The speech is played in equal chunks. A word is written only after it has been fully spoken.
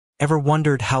Ever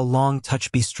wondered how long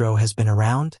TouchBistro has been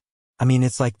around? I mean,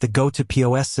 it's like the go-to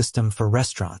POS system for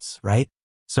restaurants, right?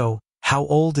 So, how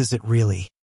old is it really?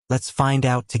 Let's find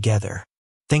out together.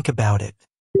 Think about it.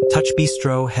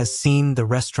 TouchBistro has seen the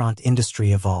restaurant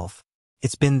industry evolve.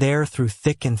 It's been there through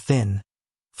thick and thin,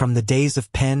 from the days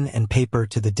of pen and paper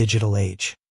to the digital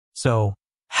age. So,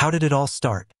 how did it all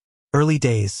start? Early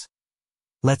days.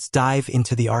 Let's dive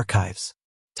into the archives.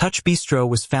 TouchBistro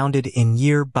was founded in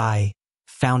year by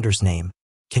founder's name.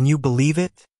 Can you believe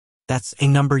it? That's a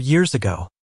number years ago.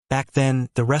 Back then,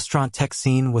 the restaurant tech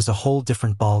scene was a whole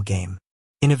different ball game.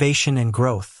 Innovation and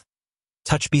growth.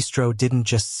 TouchBistro didn't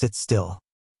just sit still.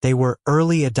 They were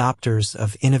early adopters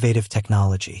of innovative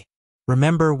technology.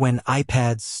 Remember when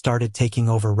iPads started taking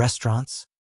over restaurants?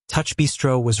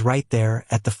 TouchBistro was right there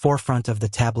at the forefront of the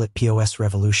tablet POS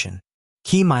revolution.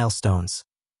 Key milestones.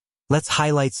 Let's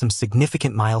highlight some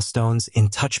significant milestones in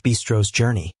TouchBistro's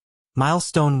journey.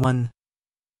 Milestone 1.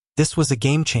 This was a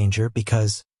game changer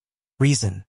because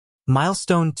reason.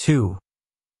 Milestone 2.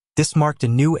 This marked a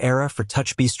new era for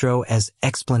TouchBistro as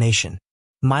explanation.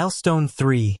 Milestone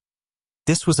 3.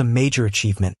 This was a major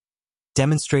achievement,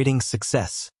 demonstrating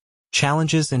success,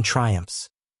 challenges and triumphs.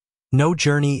 No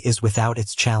journey is without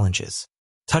its challenges.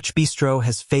 TouchBistro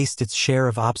has faced its share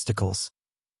of obstacles,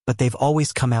 but they've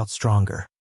always come out stronger.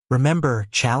 Remember,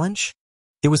 challenge?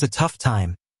 It was a tough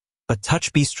time, but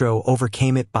TouchBistro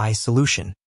overcame it by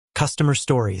solution. Customer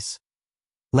stories.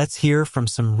 Let's hear from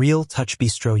some real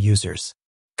TouchBistro users.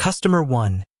 Customer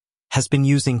 1 has been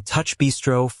using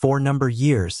TouchBistro for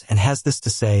years and has this to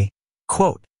say,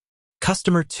 quote,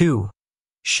 Customer 2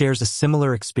 shares a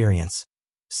similar experience,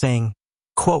 saying,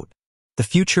 quote, the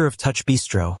future of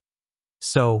TouchBistro.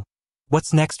 So,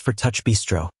 what's next for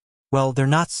TouchBistro? Well, they're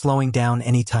not slowing down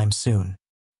anytime soon.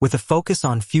 With a focus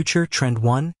on Future Trend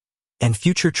 1 and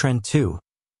Future Trend 2,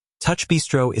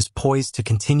 TouchBistro is poised to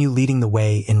continue leading the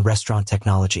way in restaurant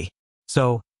technology.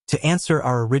 So, to answer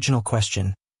our original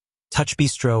question,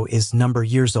 TouchBistro is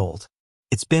years old.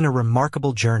 It's been a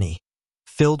remarkable journey,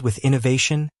 filled with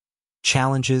innovation,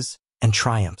 challenges, and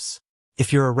triumphs.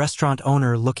 If you're a restaurant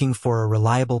owner looking for a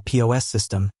reliable POS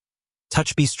system,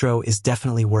 TouchBistro is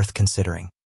definitely worth considering.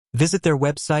 Visit their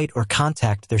website or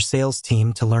contact their sales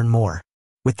team to learn more.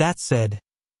 With that said,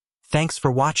 thanks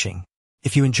for watching.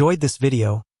 If you enjoyed this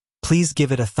video, please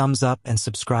give it a thumbs up and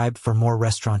subscribe for more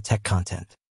restaurant tech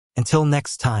content. Until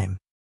next time.